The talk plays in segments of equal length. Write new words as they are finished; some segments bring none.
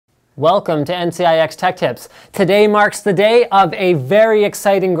Welcome to NCIX Tech Tips. Today marks the day of a very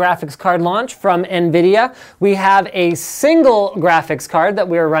exciting graphics card launch from NVIDIA. We have a single graphics card that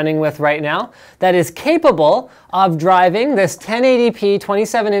we're running with right now that is capable of driving this 1080p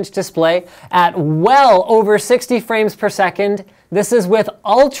 27-inch display at well over 60 frames per second. This is with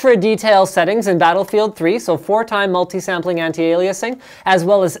ultra detail settings in Battlefield 3, so 4-time multi-sampling anti-aliasing, as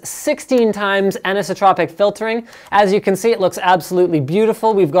well as 16 times anisotropic filtering. As you can see, it looks absolutely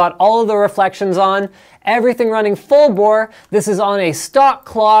beautiful. We've got all of the reflections on, everything running full bore. This is on a stock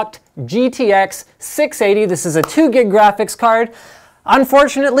clocked GTX 680. This is a 2 gig graphics card.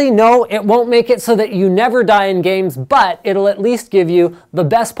 Unfortunately, no, it won't make it so that you never die in games, but it'll at least give you the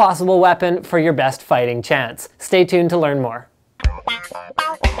best possible weapon for your best fighting chance. Stay tuned to learn more.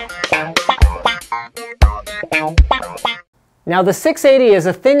 Now, the 680 is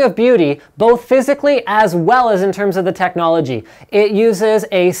a thing of beauty, both physically as well as in terms of the technology. It uses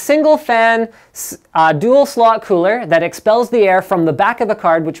a single fan dual slot cooler that expels the air from the back of the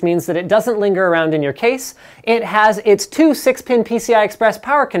card, which means that it doesn't linger around in your case. It has its two 6-pin PCI Express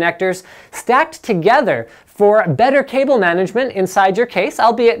power connectors stacked together for better cable management inside your case,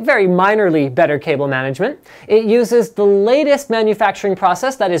 albeit very minorly better cable management. It uses the latest manufacturing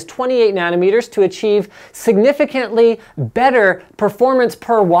process, that is 28 nanometers, to achieve significantly better performance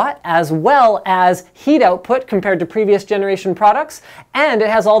per watt as well as heat output compared to previous generation products. And it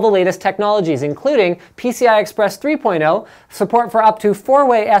has all the latest technologies, including PCI Express 3.0, support for up to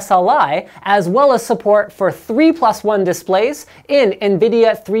 4-way SLI, as well as support for 3+1 displays in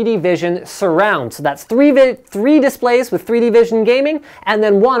NVIDIA 3D Vision Surround. So that's three displays with 3D Vision gaming, and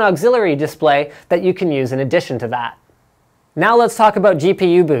then one auxiliary display that you can use in addition to that. Now let's talk about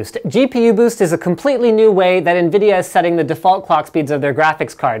GPU boost. GPU boost is a completely new way that NVIDIA is setting the default clock speeds of their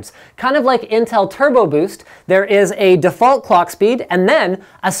graphics cards. Kind of like Intel Turbo Boost, there is a default clock speed, and then,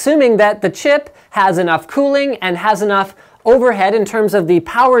 assuming that the chip has enough cooling and has enough overhead in terms of the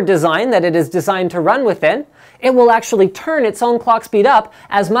power design that it is designed to run within, it will actually turn its own clock speed up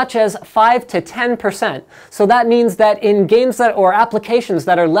as much as 5 to 10%. So that means that in games or applications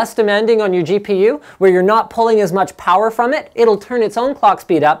that are less demanding on your GPU, where you're not pulling as much power from it, it'll turn its own clock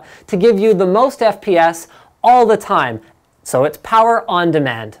speed up to give you the most FPS all the time. So it's power on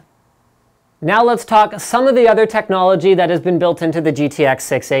demand. Now let's talk some of the other technology that has been built into the GTX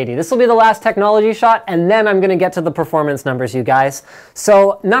 680. This will be the last technology shot, and then I'm going to get to the performance numbers, you guys.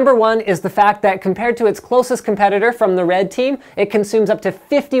 So number one is the fact that compared to its closest competitor from the red team, it consumes up to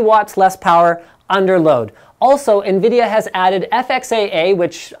 50 watts less power under load. Also, NVIDIA has added FXAA,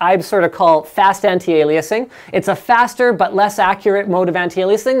 which I sort of call fast anti-aliasing. It's a faster but less accurate mode of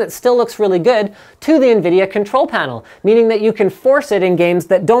anti-aliasing that still looks really good to the NVIDIA control panel, meaning that you can force it in games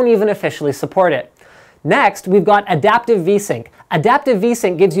that don't even officially support it. Next, we've got adaptive VSync. Adaptive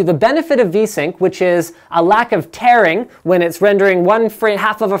VSync gives you the benefit of VSync, which is a lack of tearing when it's rendering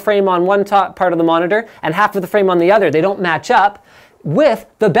half of a frame on one top part of the monitor and half of the frame on the other. They don't match up, with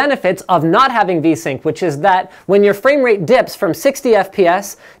the benefits of not having VSync, which is that when your frame rate dips from 60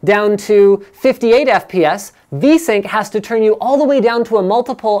 FPS down to 58 FPS, VSync has to turn you all the way down to a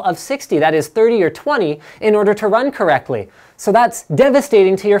multiple of 60, that is 30 or 20, in order to run correctly. So that's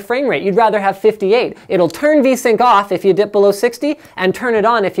devastating to your frame rate. You'd rather have 58. It'll turn VSync off if you dip below 60 and turn it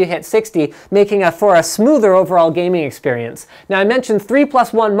on if you hit 60, making for a smoother overall gaming experience. Now, I mentioned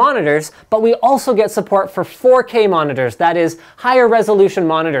 3+1 monitors, but we also get support for 4K monitors, that is higher resolution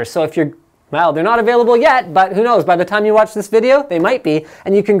monitors. So if you're well, they're not available yet, but who knows, by the time you watch this video, they might be,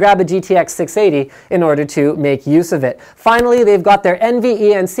 and you can grab a GTX 680 in order to make use of it. Finally, they've got their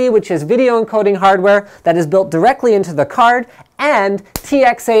NVINC, which is video encoding hardware that is built directly into the card, and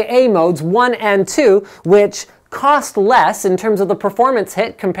TXAA modes 1 and 2, which cost less in terms of the performance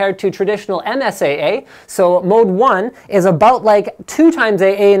hit compared to traditional MSAA. So mode 1 is about like 2 times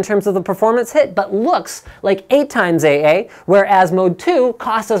AA in terms of the performance hit, but looks like 8 times AA, whereas mode 2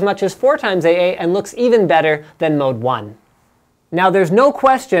 costs as much as 4 times AA and looks even better than mode 1. Now, there's no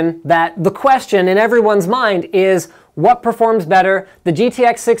question that the question in everyone's mind is what performs better, the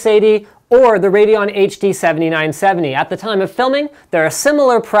GTX 680 or the Radeon HD 7970. At the time of filming, they're a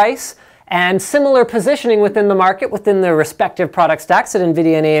similar price and similar positioning within the market, within their respective product stacks at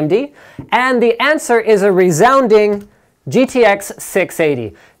NVIDIA and AMD. And the answer is a resounding GTX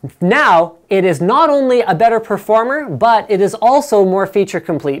 680. Now, it is not only a better performer, but it is also more feature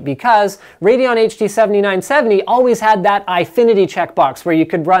complete because Radeon HD 7970 always had that Eyefinity checkbox where you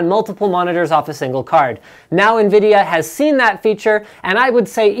could run multiple monitors off a single card. Now NVIDIA has seen that feature, and I would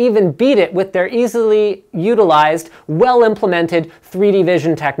say even beat it with their easily utilized, well-implemented 3D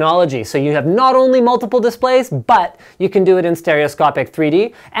vision technology. So you have not only multiple displays, but you can do it in stereoscopic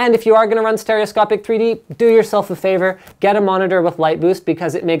 3D. And if you are going to run stereoscopic 3D, do yourself a favor, get a monitor with light boost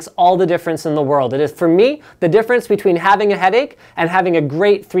because it makes all the difference in the world. It is, for me, the difference between having a headache and having a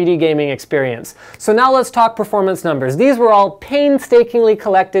great 3D gaming experience. So now let's talk performance numbers. These were all painstakingly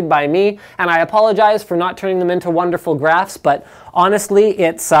collected by me, and I apologize for not turning them into wonderful graphs, but honestly,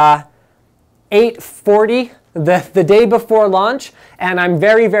 it's 8:40 the day before launch, and I'm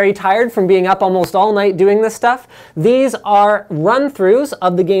very, very tired from being up almost all night doing this stuff. These are run-throughs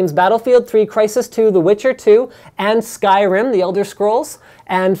of the games Battlefield 3, Crysis 2, The Witcher 2, and Skyrim, The Elder Scrolls.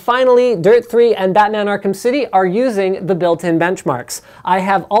 And finally, Dirt 3 and Batman Arkham City are using the built-in benchmarks. I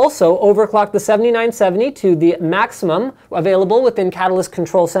have also overclocked the 7970 to the maximum available within Catalyst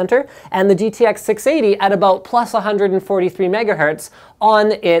Control Center and the GTX 680 at about plus 143 megahertz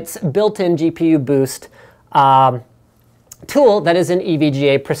on its built-in GPU boost tool that is in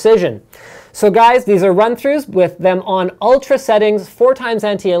EVGA Precision. So guys, these are run-throughs with them on ultra settings, 4 times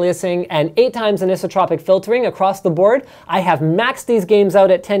anti-aliasing, and 8 times anisotropic filtering across the board. I have maxed these games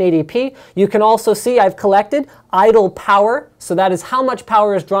out at 1080p. You can also see I've collected idle power, so that is how much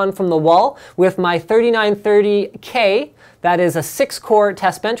power is drawn from the wall with my 3930K. That is a 6-core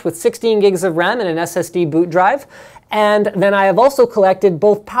test bench with 16 gigs of RAM and an SSD boot drive. And then I have also collected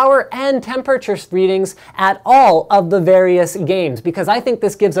both power and temperature readings at all of the various games because I think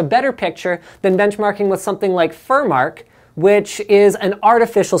this gives a better picture than benchmarking with something like Furmark, which is an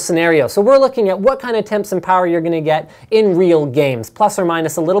artificial scenario. So we're looking at what kind of temps and power you're going to get in real games, plus or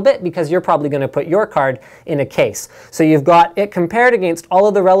minus a little bit because you're probably going to put your card in a case. So you've got it compared against all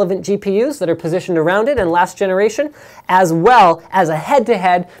of the relevant GPUs that are positioned around it and last generation, as well as a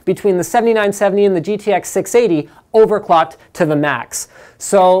head-to-head between the 7970 and the GTX 680 overclocked to the max.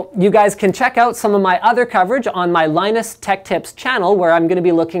 So you guys can check out some of my other coverage on my Linus Tech Tips channel where I'm going to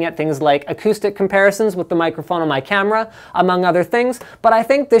be looking at things like acoustic comparisons with the microphone on my camera, among other things, but I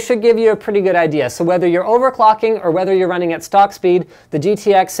think this should give you a pretty good idea. So whether you're overclocking or whether you're running at stock speed, the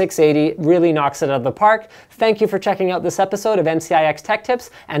GTX 680 really knocks it out of the park. Thank you for checking out this episode of NCIX Tech Tips,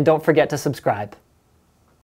 and don't forget to subscribe.